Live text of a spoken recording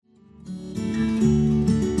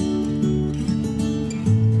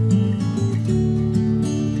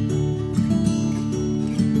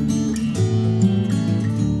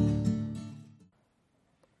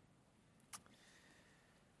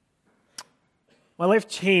My life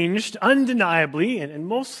changed undeniably and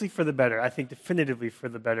mostly for the better. I think definitively for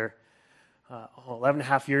the better. 11 and a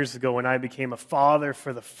half years ago when I became a father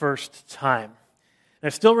for the first time. And I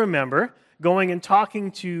still remember going and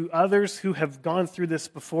talking to others who have gone through this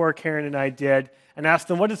before Karen and I did and asked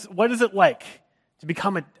them, what is it like to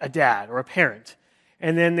become a dad or a parent?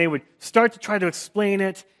 And then they would start to try to explain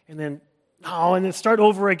it and then start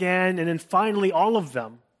over again. And then finally all of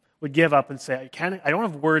them would give up and say, I don't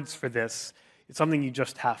have words for this. It's something you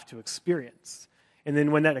just have to experience. And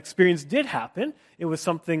then when that experience did happen, it was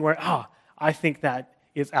something where, I think that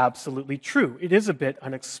is absolutely true. It is a bit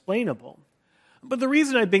unexplainable. But the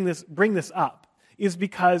reason I bring this up is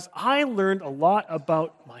because I learned a lot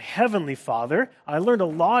about my Heavenly Father. I learned a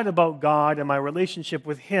lot about God and my relationship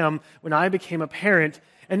with Him when I became a parent,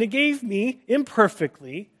 and it gave me,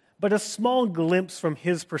 imperfectly, but a small glimpse from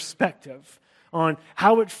His perspective on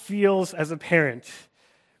how it feels as a parent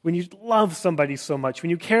when you love somebody so much, when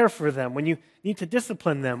you care for them, when you need to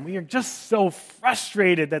discipline them, when you're just so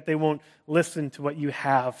frustrated that they won't listen to what you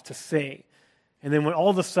have to say. And then when all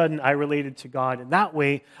of a sudden I related to God in that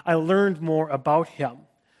way, I learned more about Him.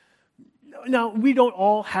 Now, we don't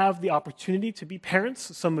all have the opportunity to be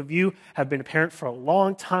parents. Some of you have been a parent for a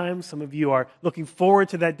long time. Some of you are looking forward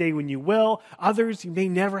to that day when you will. Others, you may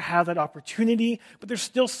never have that opportunity, but there's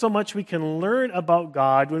still so much we can learn about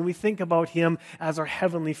God when we think about Him as our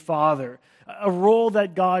Heavenly Father, a role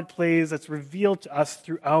that God plays that's revealed to us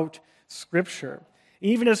throughout Scripture.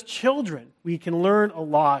 Even as children, we can learn a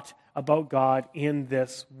lot about God in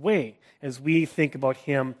this way as we think about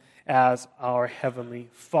Him as our Heavenly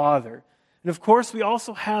Father. And of course, we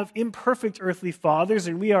also have imperfect earthly fathers,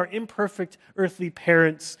 and we are imperfect earthly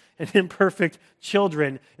parents and imperfect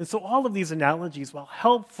children. And so all of these analogies, while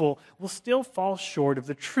helpful, will still fall short of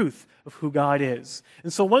the truth of who God is.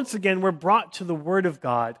 And so once again, we're brought to the Word of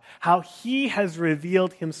God, how He has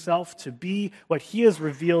revealed Himself to be what He has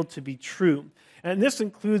revealed to be true. And this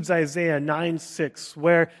includes Isaiah 9:6,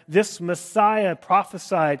 where this Messiah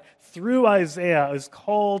prophesied through Isaiah is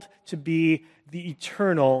called to be the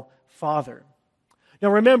eternal Father. Now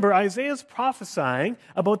remember, Isaiah is prophesying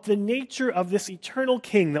about the nature of this eternal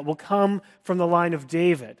king that will come from the line of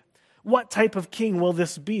David. What type of king will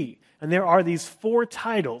this be? And there are these 4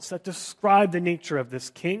 titles that describe the nature of this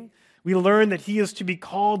king. We learn that he is to be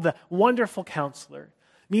called the Wonderful Counselor,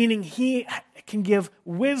 meaning he can give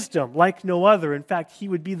wisdom like no other. In fact, he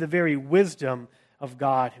would be the very wisdom of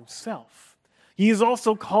God Himself. He is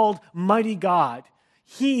also called Mighty God.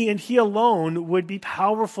 He and He alone would be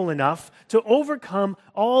powerful enough to overcome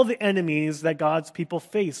all the enemies that God's people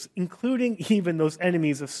face, including even those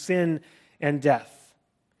enemies of sin and death.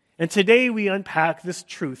 And today we unpack this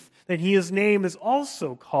truth that His name is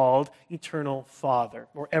also called Eternal Father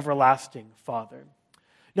or Everlasting Father.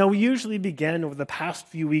 Now, we usually begin over the past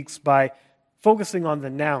few weeks by focusing on the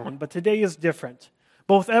noun, but today is different.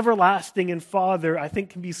 Both everlasting and Father, I think,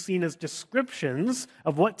 can be seen as descriptions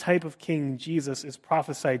of what type of king Jesus is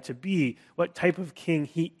prophesied to be, what type of king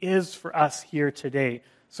He is for us here today.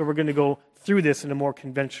 So we're going to go through this in a more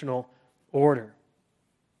conventional order.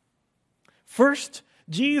 First,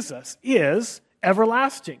 Jesus is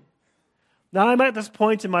everlasting. Now, I'm at this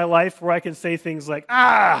point in my life where I can say things like,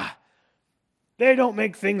 they don't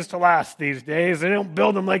make things to last these days. They don't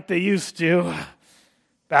build them like they used to.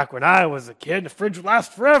 Back when I was a kid, the fridge would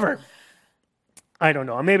last forever. I don't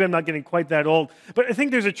know. Maybe I'm not getting quite that old. But I think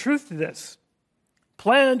there's a truth to this.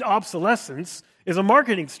 Planned obsolescence is a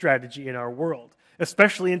marketing strategy in our world,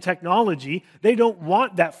 especially in technology. They don't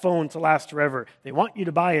want that phone to last forever. They want you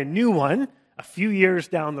to buy a new one a few years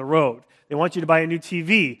down the road. They want you to buy a new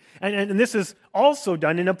TV. And this is also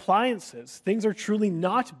done in appliances. Things are truly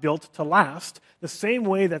not built to last the same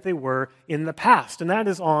way that they were in the past, and that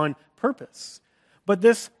is on purpose. But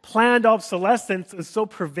this planned obsolescence is so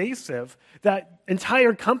pervasive that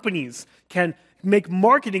entire companies can make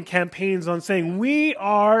marketing campaigns on saying, we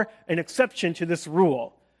are an exception to this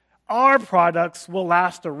rule. Our products will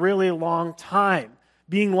last a really long time.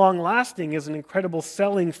 Being long-lasting is an incredible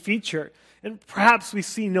selling feature. And perhaps we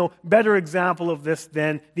see no better example of this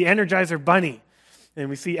than the Energizer Bunny. And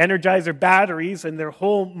we see Energizer batteries, and their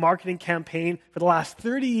whole marketing campaign for the last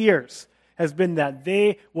 30 years has been that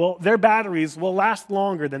their batteries will last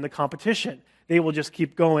longer than the competition. They will just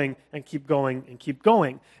keep going and keep going and keep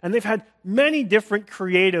going. And they've had many different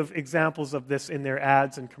creative examples of this in their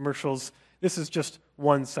ads and commercials. This is just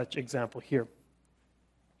one such example here.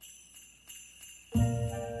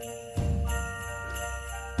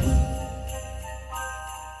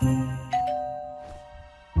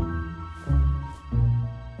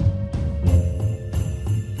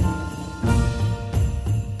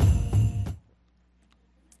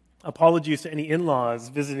 Apologies to any in-laws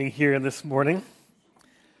visiting here this morning.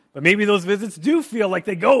 But maybe those visits do feel like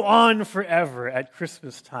they go on forever at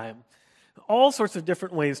Christmas time. All sorts of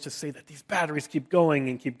different ways to say that these batteries keep going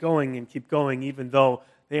and keep going and keep going, even though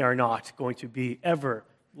they are not going to be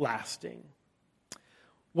everlasting.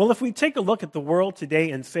 Well, if we take a look at the world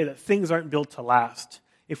today and say that things aren't built to last,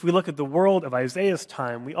 if we look at the world of Isaiah's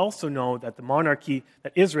time, we also know that the monarchy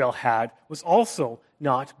that Israel had was also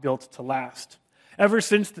not built to last. Ever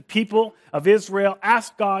since the people of Israel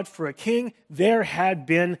asked God for a king, there had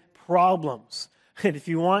been problems. And if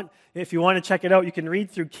you want to check it out, you can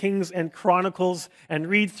read through Kings and Chronicles and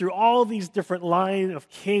read through all these different line of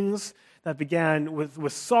kings that began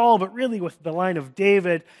with Saul, but really with the line of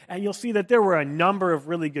David. And you'll see that there were a number of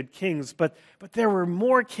really good kings, but there were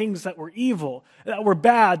more kings that were evil, that were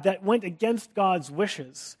bad, that went against God's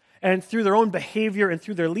wishes. And through their own behavior and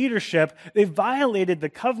through their leadership, they violated the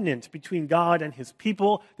covenant between God and his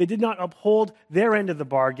people. They did not uphold their end of the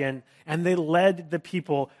bargain, and they led the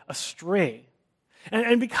people astray.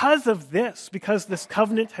 And because of this, because this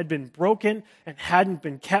covenant had been broken and hadn't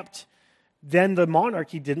been kept, then the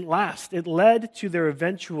monarchy didn't last. It led to their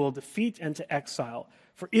eventual defeat and to exile.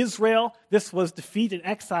 For Israel, this was defeat and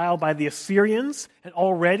exile by the Assyrians, and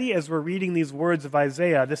already, as we're reading these words of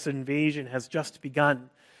Isaiah, this invasion has just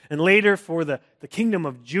begun. And later, for the kingdom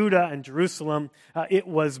of Judah and Jerusalem, it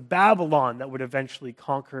was Babylon that would eventually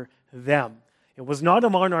conquer them. It was not a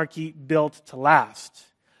monarchy built to last.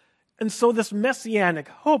 And so this messianic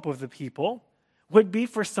hope of the people would be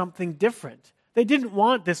for something different. They didn't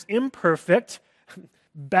want this imperfect,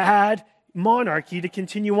 bad monarchy to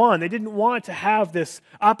continue on. They didn't want to have this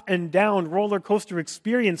up and down roller coaster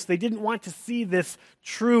experience. They didn't want to see this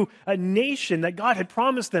true nation that God had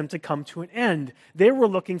promised them to come to an end. They were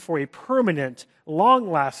looking for a permanent,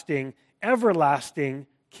 long-lasting, everlasting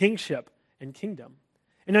kingship and kingdom.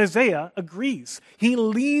 And Isaiah agrees. He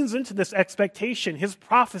leans into this expectation. His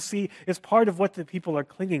prophecy is part of what the people are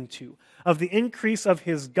clinging to, of the increase of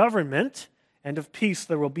his government, and of peace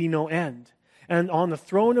there will be no end. And on the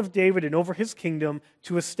throne of David and over his kingdom,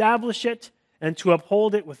 to establish it and to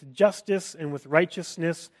uphold it with justice and with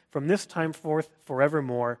righteousness from this time forth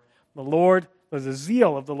forevermore. The Lord, or the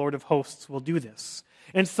zeal of the Lord of hosts, will do this.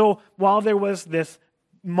 And so while there was this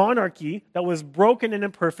monarchy that was broken and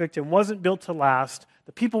imperfect and wasn't built to last,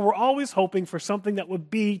 the people were always hoping for something that would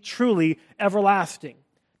be truly everlasting.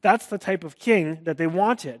 That's the type of king that they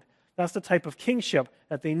wanted. That's the type of kingship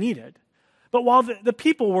that they needed. But while the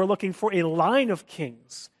people were looking for a line of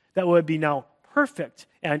kings that would be now perfect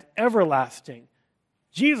and everlasting,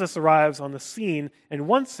 Jesus arrives on the scene and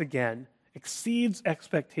once again exceeds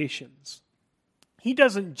expectations. He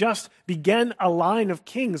doesn't just begin a line of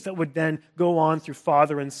kings that would then go on through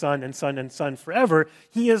father and son and son and son forever.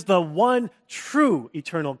 He is the one true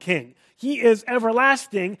eternal king. He is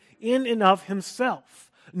everlasting in and of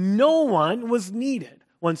himself. No one was needed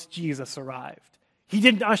once Jesus arrived. He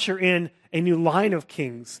didn't usher in a new line of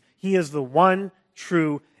kings. He is the one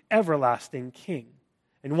true everlasting king.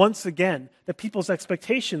 And once again, the people's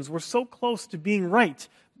expectations were so close to being right.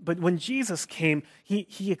 But when Jesus came,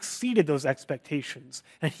 he exceeded those expectations,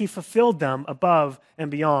 and he fulfilled them above and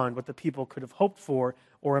beyond what the people could have hoped for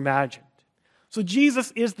or imagined. So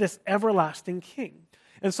Jesus is this everlasting king.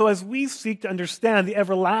 And so as we seek to understand the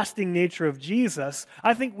everlasting nature of Jesus,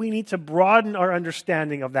 I think we need to broaden our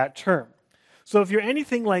understanding of that term. So if you're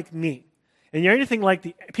anything like me, and you're anything like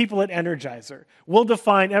the people at Energizer, we'll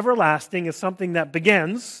define everlasting as something that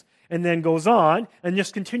begins and then goes on and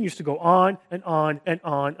just continues to go on and on and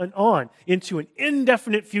on and on into an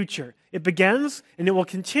indefinite future. It begins and it will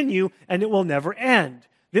continue and it will never end.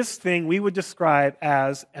 This thing we would describe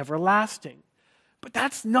as everlasting. But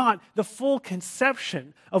that's not the full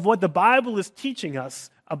conception of what the Bible is teaching us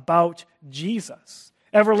about Jesus.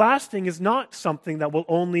 Everlasting is not something that will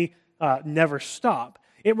only never stop.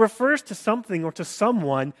 It refers to something or to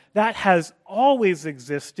someone that has always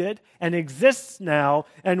existed and exists now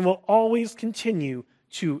and will always continue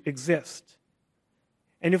to exist.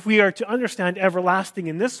 And if we are to understand everlasting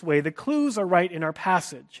in this way, the clues are right in our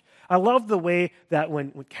passage. I love the way that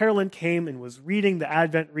when Carolyn came and was reading the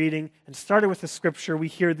Advent reading and started with the scripture, we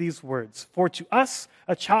hear these words, "For to us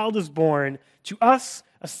a child is born, to us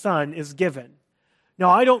a son is given."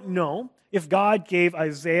 Now, I don't know if God gave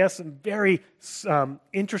Isaiah some very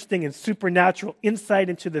interesting and supernatural insight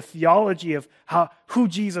into the theology of who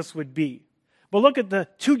Jesus would be. But look at the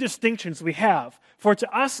two distinctions we have. For to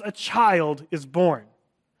us a child is born.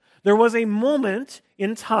 There was a moment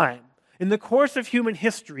in time, in the course of human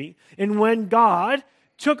history, in when God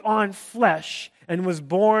took on flesh and was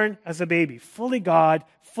born as a baby, fully God,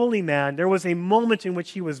 fully man, there was a moment in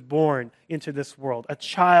which he was born into this world. A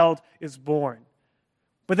child is born.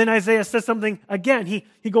 But then Isaiah says something again.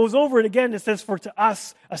 He goes over it again. It says, for to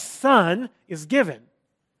us a son is given.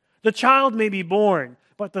 The child may be born,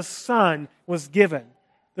 but the son was given.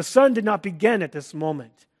 The son did not begin at this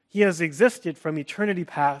moment. He has existed from eternity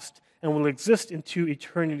past and will exist into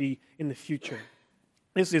eternity in the future.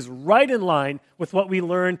 This is right in line with what we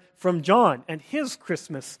learn from John and his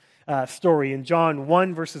Christmas story in John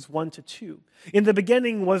 1, verses 1 to 2. In the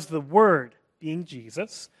beginning was the Word, being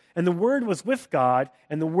Jesus, and the Word was with God,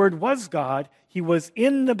 and the Word was God. He was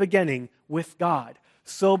in the beginning with God.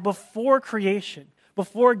 So before creation,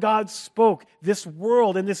 before God spoke this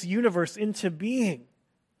world and this universe into being,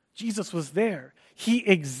 Jesus was there. He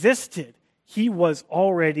existed. He was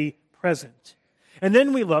already present. And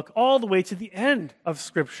then we look all the way to the end of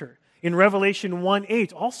Scripture. In Revelation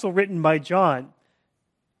 1:8, also written by John,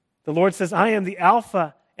 the Lord says, I am the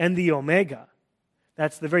Alpha and the Omega.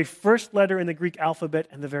 That's the very first letter in the Greek alphabet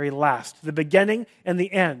and the very last, the beginning and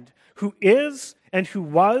the end, who is and who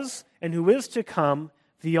was and who is to come,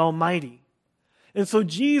 the Almighty. And so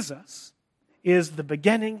Jesus is the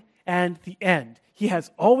beginning and the end. He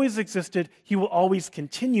has always existed. He will always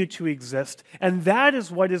continue to exist. And that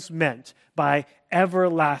is what is meant by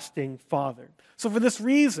everlasting Father. So for this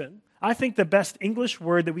reason, I think the best English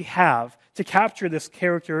word that we have to capture this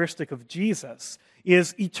characteristic of Jesus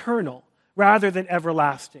is eternal rather than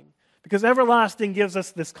everlasting. Because everlasting gives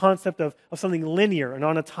us this concept of something linear and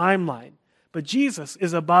on a timeline. But Jesus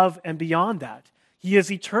is above and beyond that. He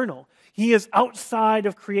is eternal. He is outside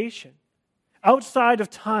of creation, outside of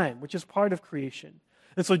time, which is part of creation.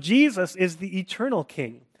 And so Jesus is the eternal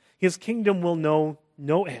King. His kingdom will know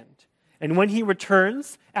no end. And when he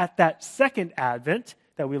returns at that second advent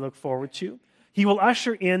that we look forward to, he will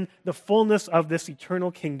usher in the fullness of this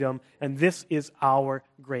eternal kingdom, and this is our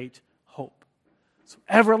great hope. So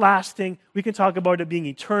everlasting, we can talk about it being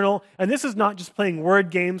eternal, and this is not just playing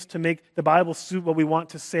word games to make the Bible suit what we want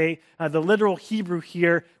to say. The literal Hebrew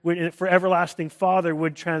here for everlasting Father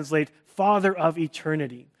would translate Father of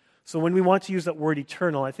eternity. So when we want to use that word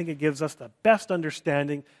eternal, I think it gives us the best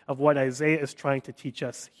understanding of what Isaiah is trying to teach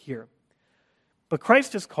us here. But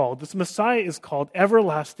Christ is called, this Messiah is called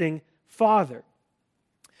everlasting Father.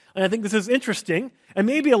 And I think this is interesting and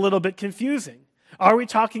maybe a little bit confusing. Are we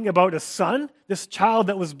talking about a son, this child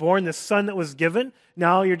that was born, this son that was given?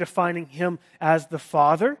 Now you're defining him as the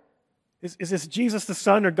Father? Is this Jesus the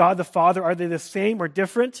Son or God the Father? Are they the same or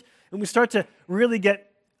different? And we start to really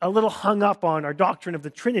get a little hung up on our doctrine of the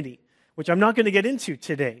Trinity, which I'm not going to get into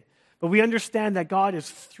today. But we understand that God is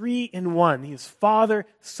three in one. He is Father,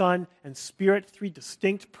 Son, and Spirit, three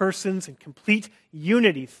distinct persons in complete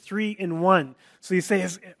unity, three in one. So you say,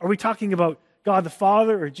 are we talking about God the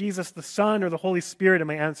Father or Jesus the Son or the Holy Spirit? And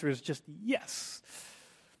my answer is just yes.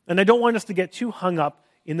 And I don't want us to get too hung up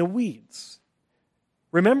in the weeds.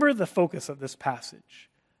 Remember the focus of this passage.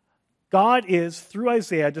 God is, through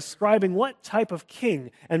Isaiah, describing what type of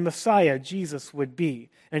king and Messiah Jesus would be.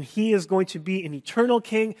 And he is going to be an eternal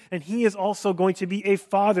king, and he is also going to be a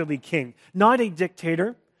fatherly king. Not a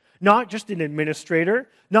dictator, not just an administrator,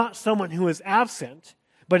 not someone who is absent,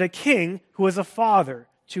 but a king who is a father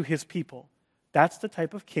to his people. That's the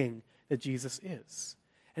type of king that Jesus is.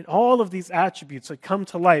 And all of these attributes that come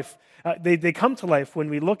to life, they come to life when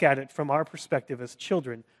we look at it from our perspective as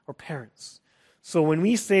children or parents. So when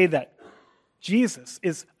we say that Jesus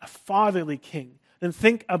is a fatherly king, then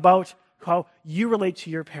think about how you relate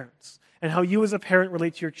to your parents and how you as a parent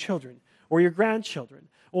relate to your children or your grandchildren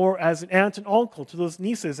or as an aunt and uncle to those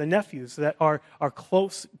nieces and nephews that are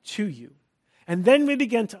close to you. And then we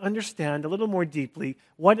begin to understand a little more deeply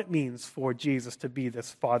what it means for Jesus to be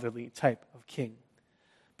this fatherly type of king.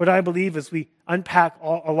 But I believe as we unpack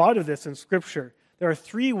a lot of this in Scripture, there are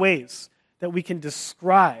three ways that we can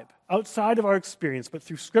describe outside of our experience, but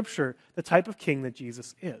through Scripture, the type of king that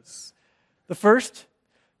Jesus is. The first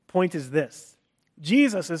point is this: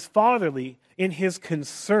 Jesus is fatherly in his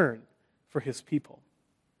concern for his people.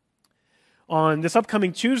 On this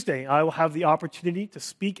upcoming Tuesday, I will have the opportunity to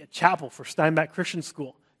speak at chapel for Steinbach Christian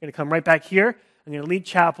School. I'm going to come right back here. I'm going to lead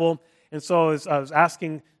chapel. And so I was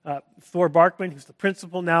asking Thor Barkman, who's the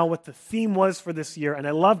principal now, what the theme was for this year, and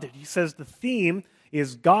I loved it. He says the theme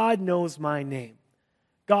is God knows my name.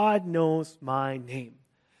 God knows my name.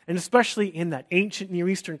 And especially in that ancient Near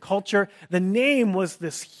Eastern culture, the name was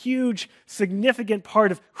this huge, significant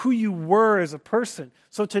part of who you were as a person.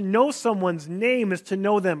 So to know someone's name is to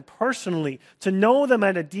know them personally, to know them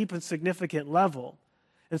at a deep and significant level.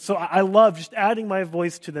 And so I love just adding my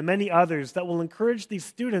voice to the many others that will encourage these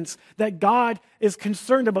students that God is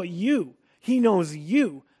concerned about you. He knows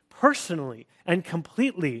you personally and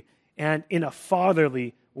completely and in a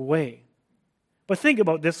fatherly way. But think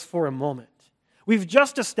about this for a moment. We've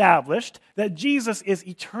just established that Jesus is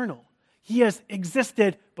eternal. He has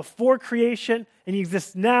existed before creation, and he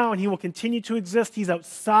exists now, and he will continue to exist. He's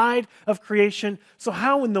outside of creation. So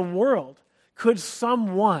how in the world could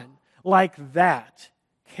someone like that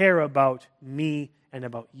care about me and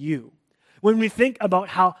about you? When we think about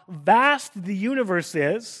how vast the universe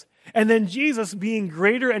is, and then Jesus being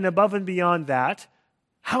greater and above and beyond that,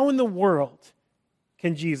 how in the world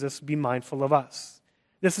can Jesus be mindful of us?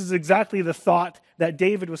 This is exactly the thought that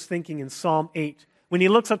David was thinking in Psalm 8 when he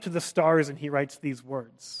looks up to the stars and he writes these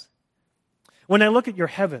words. When I look at your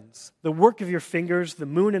heavens, the work of your fingers, the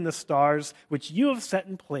moon and the stars, which you have set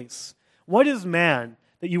in place, what is man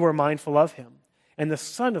that you are mindful of him, and the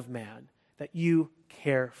Son of Man that you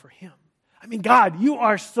care for him? I mean, God, you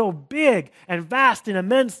are so big and vast and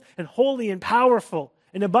immense and holy and powerful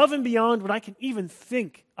and above and beyond what I can even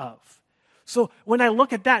think of. So when I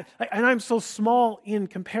look at that, and I'm so small in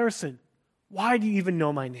comparison, why do you even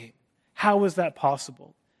know my name? How is that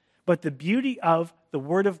possible? But the beauty of the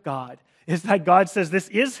Word of God is that God says, this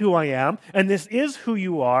is who I am, and this is who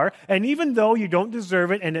you are, and even though you don't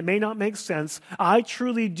deserve it, and it may not make sense, I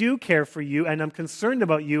truly do care for you, and I'm concerned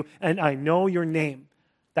about you, and I know your name.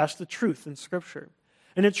 That's the truth in Scripture.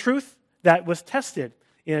 And a truth that was tested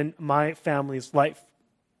in my family's life.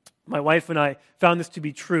 My wife and I found this to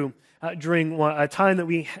be true during a time that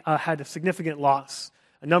we had a significant loss.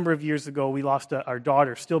 A number of years ago, we lost our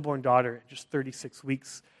daughter, stillborn daughter, just 36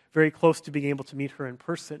 weeks, very close to being able to meet her in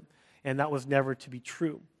person, and that was never to be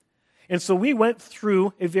true. And so we went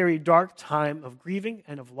through a very dark time of grieving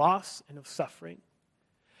and of loss and of suffering.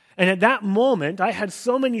 And at that moment, I had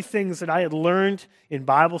so many things that I had learned in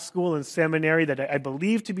Bible school and seminary that I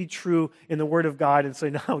believed to be true in the Word of God. And so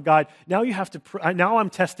now, God, now you have to. Now I'm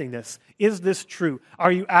testing this. Is this true?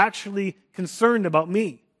 Are you actually concerned about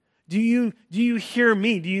me? Do you hear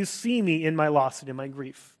me? Do you see me in my loss and in my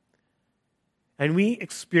grief? And we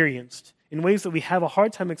experienced, in ways that we have a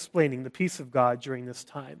hard time explaining, the peace of God during this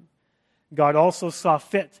time. God also saw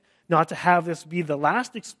fit not to have this be the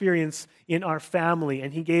last experience in our family.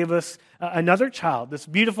 And he gave us another child, this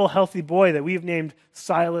beautiful, healthy boy that we've named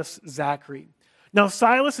Silas Zachary. Now,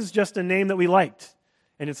 Silas is just a name that we liked.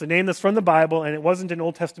 And it's a name that's from the Bible, and it wasn't an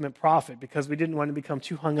Old Testament prophet because we didn't want to become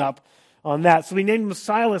too hung up on that. So we named him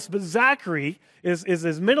Silas, but Zachary is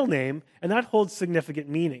his middle name, and that holds significant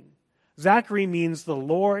meaning. Zachary means the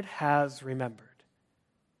Lord has remembered.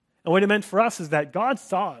 And what it meant for us is that God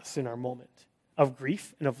saw us in our moment of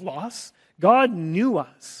grief and of loss. God knew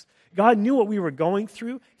us. God knew what we were going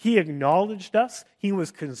through. He acknowledged us. He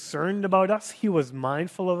was concerned about us. He was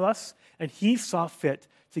mindful of us. And he saw fit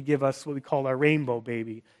to give us what we call our rainbow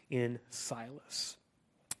baby in Silas.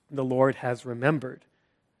 The Lord has remembered.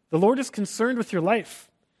 The Lord is concerned with your life.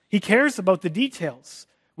 He cares about the details.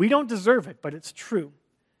 We don't deserve it, but it's true.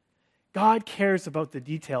 God cares about the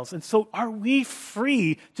details. And so are we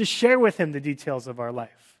free to share with him the details of our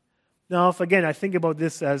life? Now, if again, I think about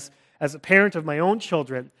this as a parent of my own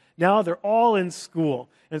children, now they're all in school.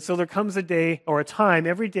 And so there comes a day or a time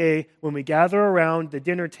every day when we gather around the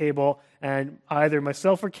dinner table and either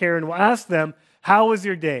myself or Karen will ask them, how was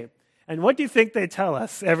your day? And what do you think they tell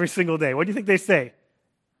us every single day? What do you think they say?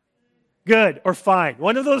 Good or fine.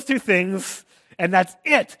 One of those two things, and that's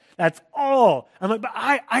it. That's all. I'm like, but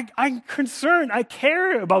I'm concerned. I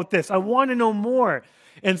care about this. I want to know more.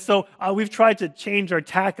 And so we've tried to change our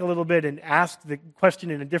tack a little bit and ask the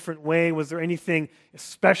question in a different way. Was there anything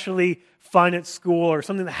especially fun at school or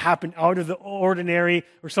something that happened out of the ordinary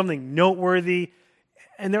or something noteworthy?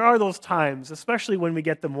 And there are those times, especially when we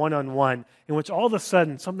get them one-on-one, in which all of a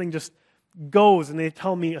sudden something just goes and they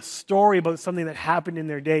tell me a story about something that happened in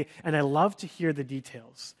their day, and I love to hear the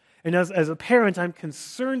details. And as a parent, I'm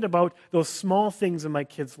concerned about those small things in my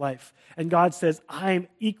kid's life. And God says, I'm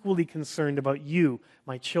equally concerned about you,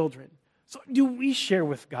 my children. So do we share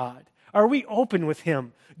with God? Are we open with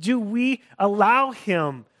him? Do we allow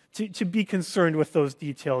him to be concerned with those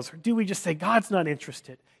details? Or do we just say, God's not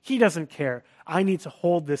interested. He doesn't care. I need to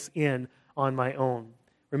hold this in on my own.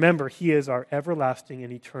 Remember, he is our everlasting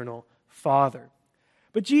and eternal Father.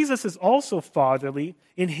 But Jesus is also fatherly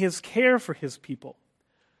in his care for his people.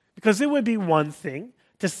 Because it would be one thing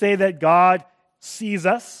to say that God sees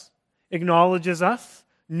us, acknowledges us,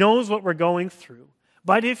 knows what we're going through.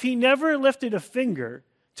 But if he never lifted a finger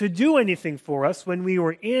to do anything for us when we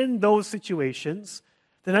were in those situations,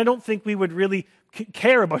 then I don't think we would really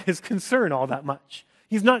care about his concern all that much.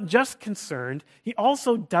 He's not just concerned, he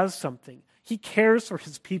also does something. He cares for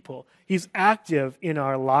his people. He's active in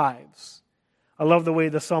our lives. I love the way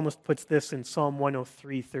the psalmist puts this in Psalm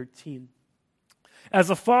 103:13. As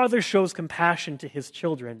a father shows compassion to his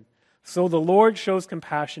children, so the Lord shows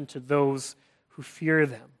compassion to those who fear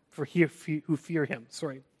him.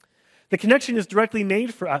 The connection is directly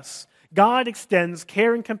made for us. God extends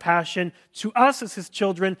care and compassion to us as his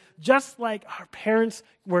children, just like our parents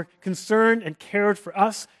were concerned and cared for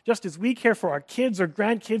us, just as we care for our kids or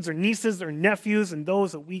grandkids or nieces or nephews and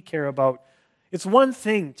those that we care about. It's one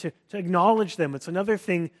thing to acknowledge them. It's another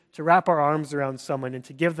thing to wrap our arms around someone and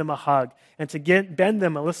to give them a hug and to bend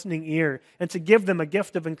them a listening ear and to give them a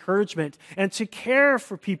gift of encouragement and to care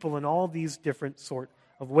for people in all these different sort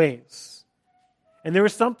of ways. And there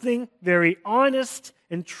is something very honest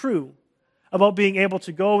and true about being able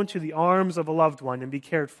to go into the arms of a loved one and be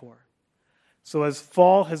cared for. So as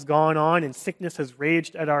fall has gone on and sickness has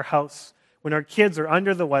raged at our house, when our kids are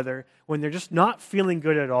under the weather, when they're just not feeling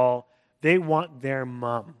good at all, they want their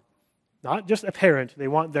mom. Not just a parent, they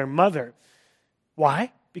want their mother.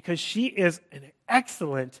 Why? Because she is an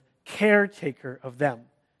excellent caretaker of them.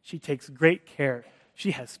 She takes great care.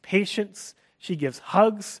 She has patience. She gives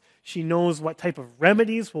hugs. She knows what type of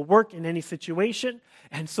remedies will work in any situation.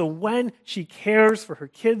 And so when she cares for her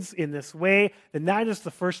kids in this way, then that is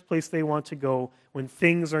the first place they want to go when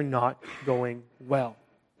things are not going well.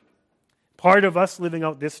 Part of us living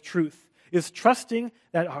out this truth is trusting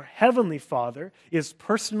that our Heavenly Father is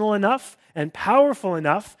personal enough and powerful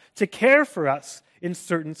enough to care for us in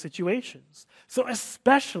certain situations. So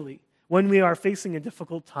especially when we are facing a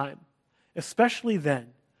difficult time, especially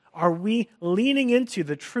then, are we leaning into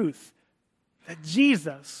the truth that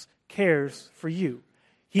Jesus cares for you?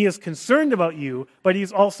 He is concerned about you, but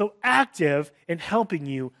he's also active in helping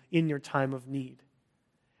you in your time of need.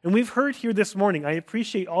 And we've heard here this morning, I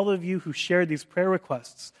appreciate all of you who shared these prayer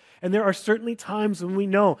requests. And there are certainly times when we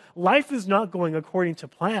know life is not going according to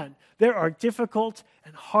plan. There are difficult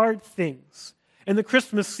and hard things. And the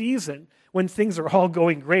Christmas season, when things are all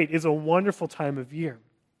going great, is a wonderful time of year.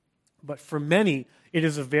 But for many, it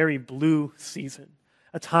is a very blue season,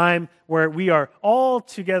 a time where we are all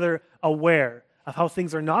together aware of how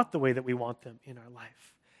things are not the way that we want them in our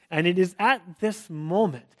life. And it is at this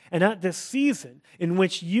moment and at this season in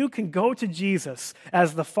which you can go to Jesus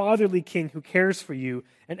as the fatherly king who cares for you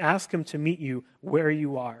and ask him to meet you where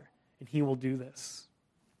you are. And he will do this.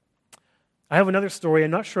 I have another story.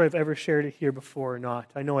 I'm not sure I've ever shared it here before or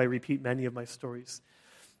not. I know I repeat many of my stories.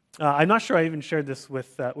 I'm not sure I even shared this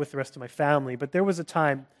with the rest of my family, but there was a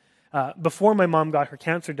time before my mom got her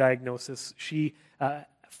cancer diagnosis, she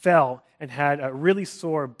fell and had a really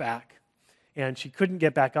sore back, and she couldn't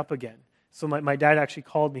get back up again. So my dad actually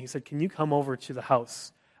called me. He said, "Can you come over to the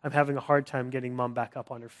house? I'm having a hard time getting Mom back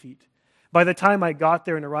up on her feet." By the time I got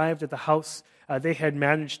there and arrived at the house, they had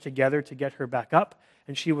managed together to get her back up,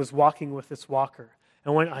 and she was walking with this walker.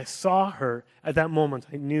 And when I saw her, at that moment,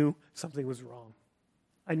 I knew something was wrong.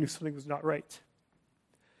 I knew something was not right.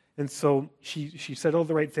 And so she said all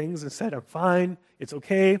the right things and said, "I'm fine, it's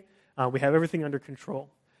okay, we have everything under control."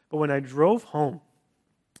 But when I drove home,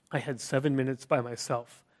 I had 7 minutes by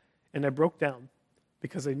myself, and I broke down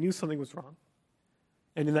because I knew something was wrong.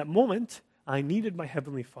 And in that moment, I needed my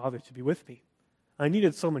Heavenly Father to be with me. I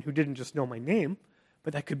needed someone who didn't just know my name,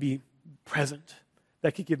 but that could be present,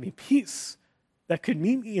 that could give me peace, that could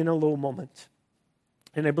meet me in a low moment.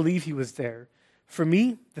 And I believe he was there. For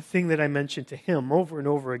me, the thing that I mentioned to him over and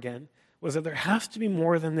over again was that there has to be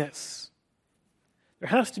more than this. There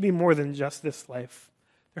has to be more than just this life.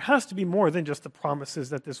 There has to be more than just the promises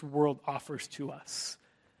that this world offers to us.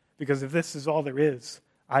 Because if this is all there is,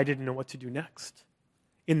 I didn't know what to do next.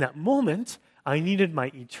 In that moment, I needed my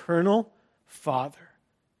eternal Father,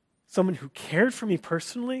 someone who cared for me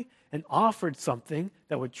personally and offered something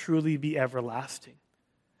that would truly be everlasting.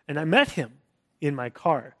 And I met him in my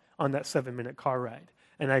car on that 7-minute car ride.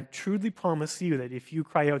 And I truly promise you that if you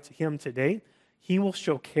cry out to him today, he will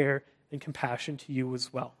show care and compassion to you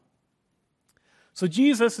as well. So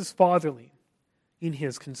Jesus is fatherly in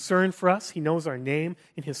his concern for us. He knows our name.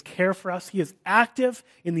 In his care for us, he is active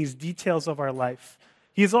in these details of our life.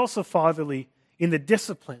 He is also fatherly in the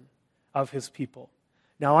discipline of his people.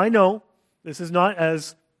 Now I know this is not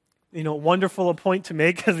as wonderful a point to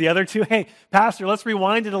make as the other two. Hey, Pastor, let's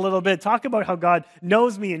rewind it a little bit. Talk about how God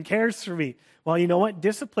knows me and cares for me. Well, you know what?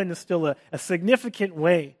 Discipline is still a significant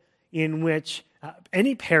way in which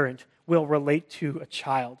any parent will relate to a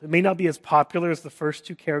child. It may not be as popular as the first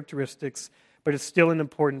two characteristics, but it's still an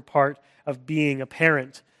important part of being a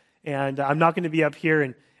parent. And I'm not going to be up here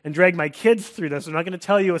and drag my kids through this. I'm not going to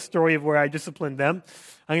tell you a story of where I disciplined them.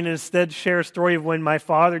 I'm going to instead share a story of when my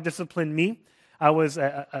father disciplined me. I was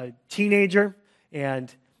a teenager,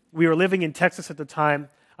 and we were living in Texas at the time.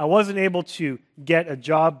 I wasn't able to get a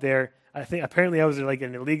job there. I think apparently I was like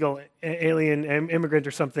an illegal alien immigrant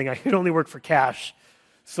or something. I could only work for cash.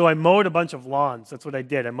 So I mowed a bunch of lawns. That's what I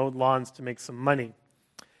did. I mowed lawns to make some money.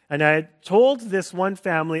 And I told this one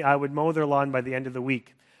family I would mow their lawn by the end of the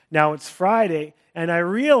week. Now it's Friday, and I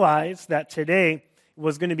realized that today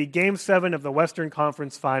was going to be Game 7 of the Western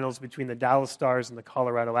Conference Finals between the Dallas Stars and the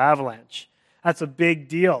Colorado Avalanche. That's a big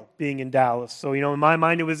deal, being in Dallas. So, in my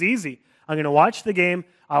mind, it was easy. I'm going to watch the game.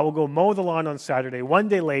 I will go mow the lawn on Saturday, one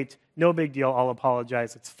day late. No big deal. I'll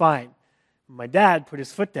apologize. It's fine. My dad put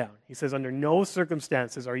his foot down. He says, under no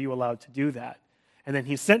circumstances are you allowed to do that. And then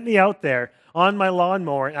he sent me out there on my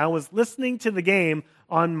lawnmower, and I was listening to the game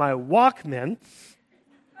on my Walkman,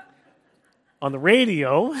 on the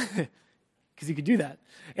radio, because you could do that.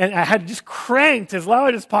 And I had just cranked as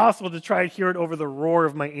loud as possible to try to hear it over the roar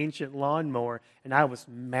of my ancient lawnmower. And I was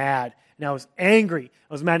mad, and I was angry.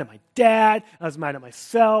 I was mad at my dad. I was mad at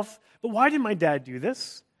myself. But why did my dad do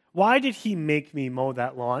this? Why did he make me mow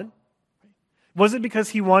that lawn? Was it because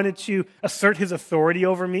he wanted to assert his authority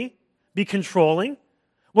over me? Be controlling?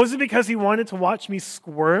 Was it because he wanted to watch me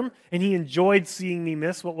squirm and he enjoyed seeing me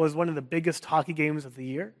miss what was one of the biggest hockey games of the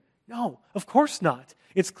year? No, of course not.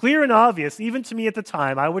 It's clear and obvious, even to me at the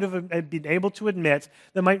time, I would have been able to admit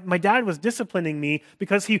that my dad was disciplining me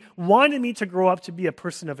because he wanted me to grow up to be a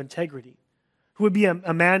person of integrity, who would be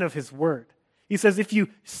a man of his word. He says, if you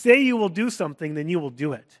say you will do something, then you will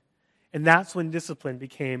do it. And that's when discipline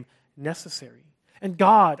became necessary. And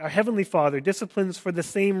God, our Heavenly Father, disciplines for the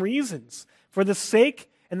same reasons, for the sake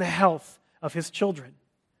and the health of his children.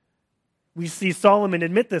 We see Solomon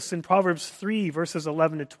admit this in Proverbs 3, verses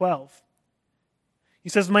 11 to 12. He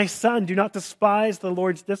says, my son, do not despise the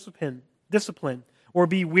Lord's discipline, or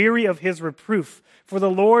be weary of his reproof, for the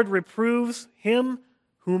Lord reproves him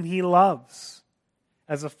whom he loves,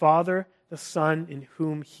 as a father the son in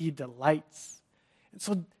whom he delights. And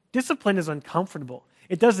so discipline is uncomfortable.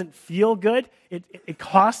 It doesn't feel good. It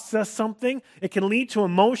costs us something. It can lead to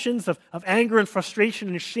emotions of anger and frustration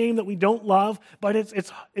and shame that we don't love, but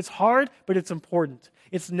it's hard, but it's important.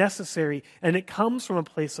 It's necessary, and it comes from a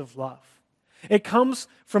place of love. It comes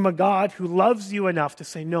from a God who loves you enough to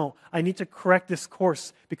say, no, I need to correct this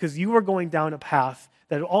course because you are going down a path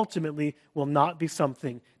that ultimately will not be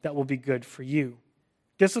something that will be good for you.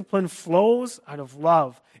 Discipline flows out of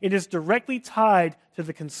love. It is directly tied to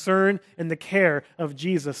the concern and the care of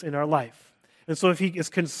Jesus in our life. And so if he is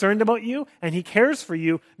concerned about you and he cares for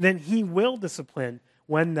you, then he will discipline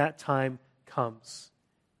when that time comes.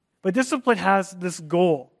 But discipline has this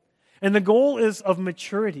goal, and the goal is of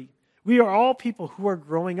maturity. We are all people who are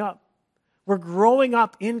growing up. We're growing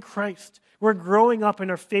up in Christ. We're growing up in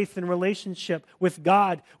our faith and relationship with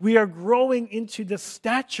God. We are growing into the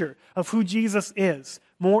stature of who Jesus is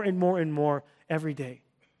more and more and more every day.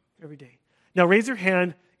 Every day. Now raise your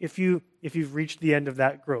hand if you've reached the end of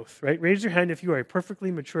that growth, right? Raise your hand if you are a perfectly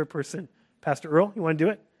mature person. Pastor Earl, you want to do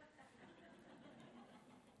it?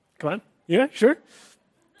 Come on. Yeah, sure.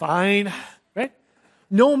 Fine. Right?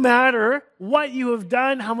 No matter what you have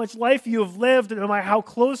done, how much life you have lived, no matter how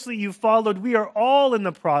closely you've followed, we are all in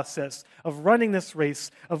the process of running this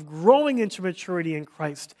race, of growing into maturity in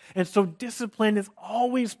Christ. And so discipline is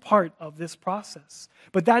always part of this process.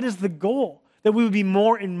 But that is the goal, that we would be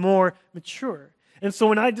more and more mature. And so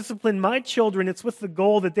when I discipline my children, it's with the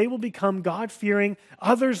goal that they will become God-fearing,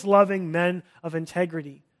 others-loving men of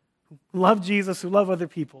integrity, who love Jesus, who love other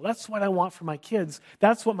people. That's what I want for my kids.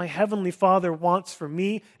 That's what my Heavenly Father wants for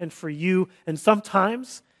me and for you. And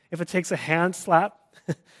sometimes, if it takes a hand slap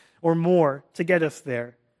or more to get us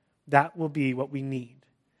there, that will be what we need.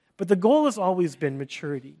 But the goal has always been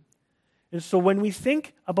maturity. And so when we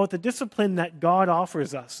think about the discipline that God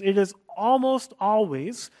offers us, it is almost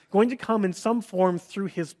always going to come in some form through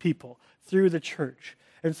his people, through the church.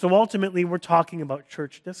 And so ultimately, we're talking about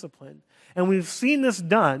church discipline. And we've seen this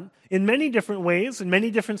done in many different ways, in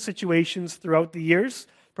many different situations throughout the years.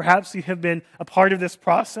 Perhaps you have been a part of this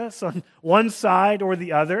process on one side or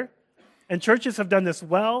the other. And churches have done this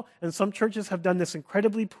well, and some churches have done this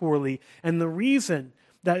incredibly poorly. And the reason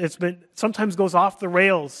that it's been sometimes goes off the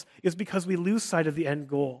rails is because we lose sight of the end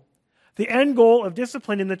goal. The end goal of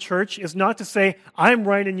discipline in the church is not to say, I'm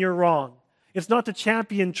right and you're wrong. It's not to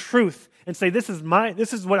champion truth and say, this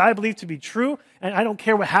is what I believe to be true, and I don't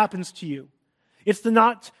care what happens to you. It's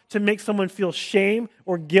not to make someone feel shame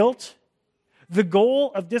or guilt. The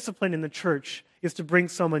goal of discipline in the church is to bring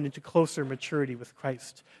someone into closer maturity with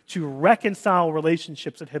Christ, to reconcile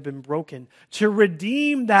relationships that have been broken, to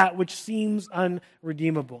redeem that which seems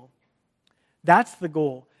unredeemable. That's the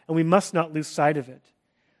goal, and we must not lose sight of it.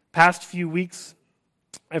 Past few weeks,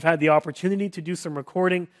 I've had the opportunity to do some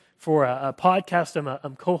recording for a podcast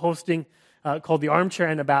I'm co-hosting called The Armchair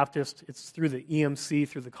Anabaptist. It's through the EMC,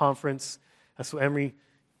 through the conference. So Emery,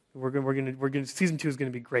 season 2 is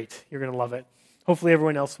going to be great. You're going to love it. Hopefully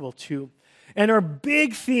everyone else will too. And our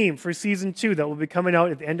big theme for season 2 that will be coming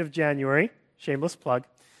out at the end of January, shameless plug,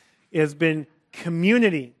 has been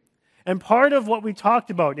community. And part of what we talked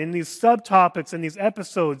about in these subtopics and these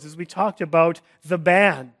episodes is we talked about the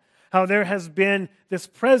ban, how there has been this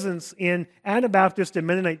presence in Anabaptist and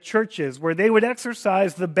Mennonite churches where they would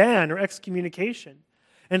exercise the ban or excommunication.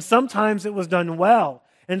 And sometimes it was done well,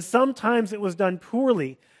 and sometimes it was done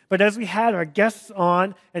poorly. But as we had our guests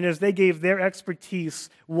on, and as they gave their expertise,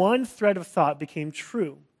 one thread of thought became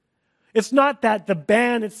true. It's not that the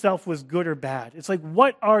ban itself was good or bad. It's like,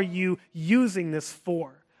 what are you using this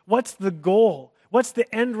for? What's the goal? What's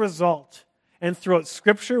the end result? And throughout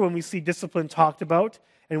Scripture, when we see discipline talked about,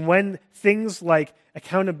 and when things like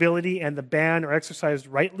accountability and the ban are exercised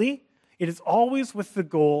rightly, it is always with the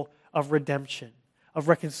goal of redemption, of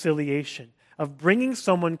reconciliation, of bringing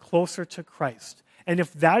someone closer to Christ. And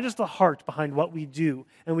if that is the heart behind what we do,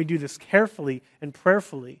 and we do this carefully and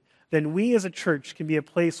prayerfully, then we as a church can be a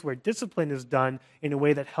place where discipline is done in a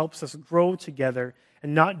way that helps us grow together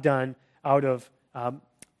and not done out of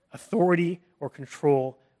authority or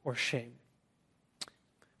control or shame.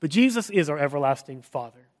 But Jesus is our everlasting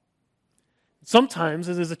Father. Sometimes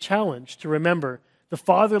it is a challenge to remember the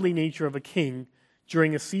fatherly nature of a king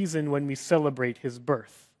during a season when we celebrate his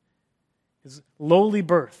birth. His lowly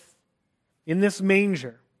birth in this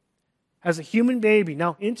manger as a human baby,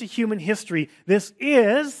 now into human history. This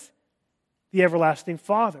is the everlasting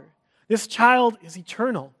Father. This child is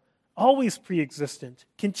eternal, always pre-existent,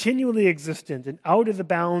 continually existent, and out of the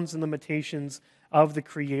bounds and limitations of the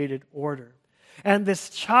created order. And this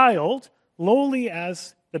child, lowly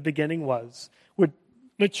as the beginning was, would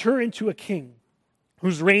mature into a king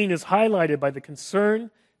whose reign is highlighted by the concern,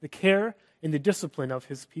 the care, and the discipline of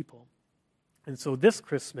his people. And so this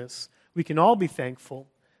Christmas, we can all be thankful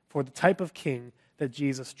for the type of king that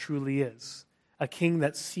Jesus truly is. A king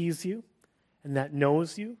that sees you and that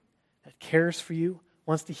knows you, that cares for you,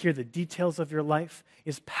 wants to hear the details of your life,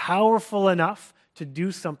 is powerful enough to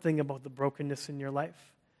do something about the brokenness in your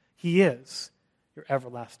life. He is your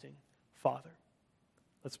everlasting Father.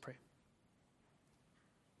 Let's pray.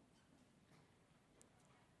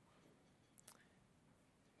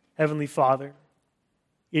 Heavenly Father,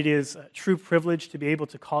 it is a true privilege to be able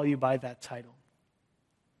to call you by that title.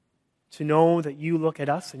 To know that you look at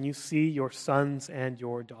us and you see your sons and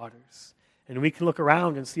your daughters. And we can look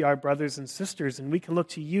around and see our brothers and sisters, and we can look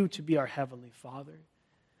to you to be our Heavenly Father.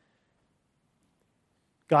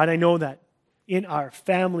 God, I know that in our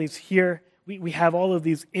families here, we have all of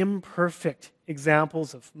these imperfect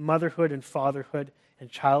examples of motherhood and fatherhood and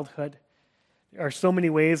childhood. There are so many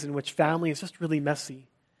ways in which family is just really messy.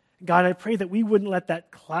 God, I pray that we wouldn't let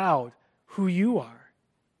that cloud who you are,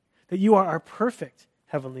 that you are our perfect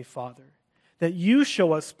Heavenly Father, that you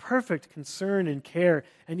show us perfect concern and care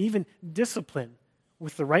and even discipline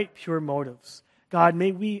with the right pure motives. God,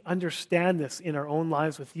 may we understand this in our own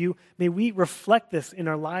lives with you. May we reflect this in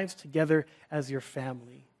our lives together as your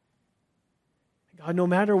family. God, no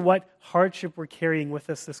matter what hardship we're carrying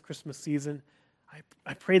with us this Christmas season,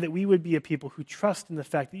 I pray that we would be a people who trust in the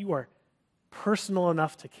fact that you are personal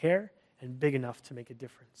enough to care and big enough to make a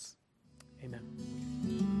difference.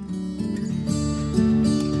 Amen.